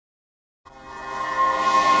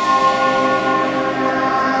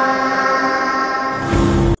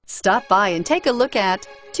Stop by and take a look at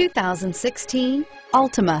 2016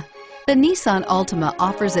 Altima. The Nissan Altima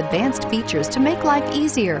offers advanced features to make life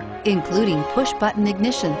easier, including push-button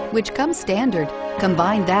ignition, which comes standard.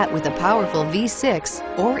 Combine that with a powerful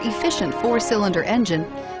V6 or efficient 4-cylinder engine,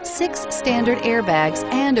 6 standard airbags,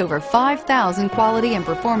 and over 5,000 quality and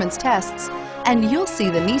performance tests, and you'll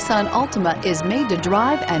see the Nissan Altima is made to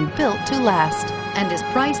drive and built to last, and is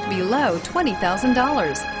priced below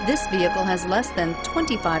 $20,000. This vehicle has less than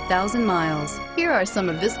 25,000 miles. Here are some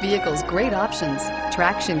of this vehicle's great options: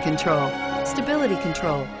 traction control, stability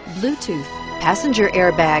control, Bluetooth, passenger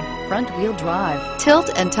airbag, front wheel drive,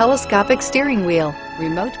 tilt and telescopic steering wheel,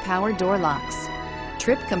 remote power door locks,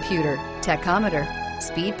 trip computer, tachometer,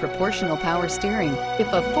 speed proportional power steering. If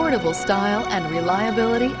affordable style and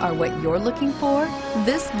reliability are what you're looking for,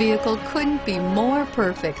 this vehicle couldn't be more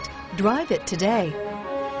perfect. Drive it today.